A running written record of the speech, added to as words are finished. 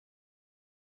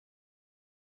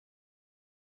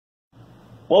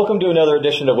Welcome to another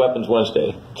edition of Weapons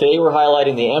Wednesday. Today we're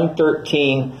highlighting the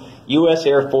M13 U.S.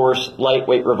 Air Force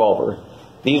lightweight revolver.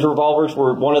 These revolvers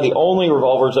were one of the only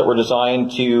revolvers that were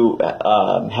designed to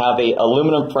have a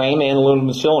aluminum frame and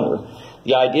aluminum cylinder.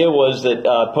 The idea was that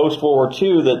post-World War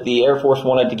II that the Air Force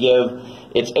wanted to give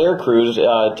its air crews,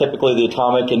 typically the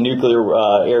atomic and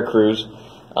nuclear air crews,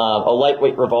 a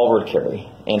lightweight revolver to carry.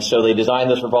 And so they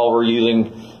designed this revolver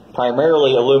using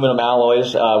primarily aluminum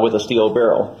alloys with a steel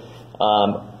barrel.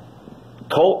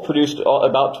 Colt produced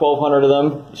about 1,200 of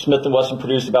them. Smith & Wesson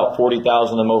produced about 40,000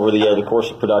 of them over the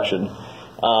course of production.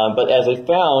 But as they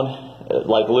found,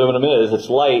 like aluminum is, it's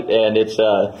light and it's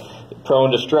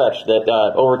prone to stretch, that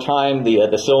over time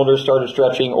the cylinders started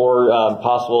stretching or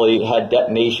possibly had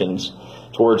detonations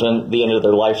towards the end of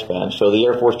their lifespan. So the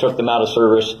Air Force took them out of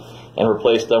service and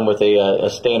replaced them with a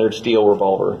standard steel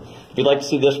revolver. If you'd like to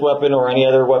see this weapon or any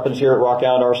other weapons here at Rock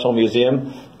Island Arsenal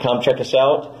Museum, come check us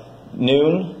out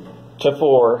noon to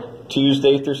 4,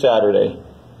 Tuesday through Saturday.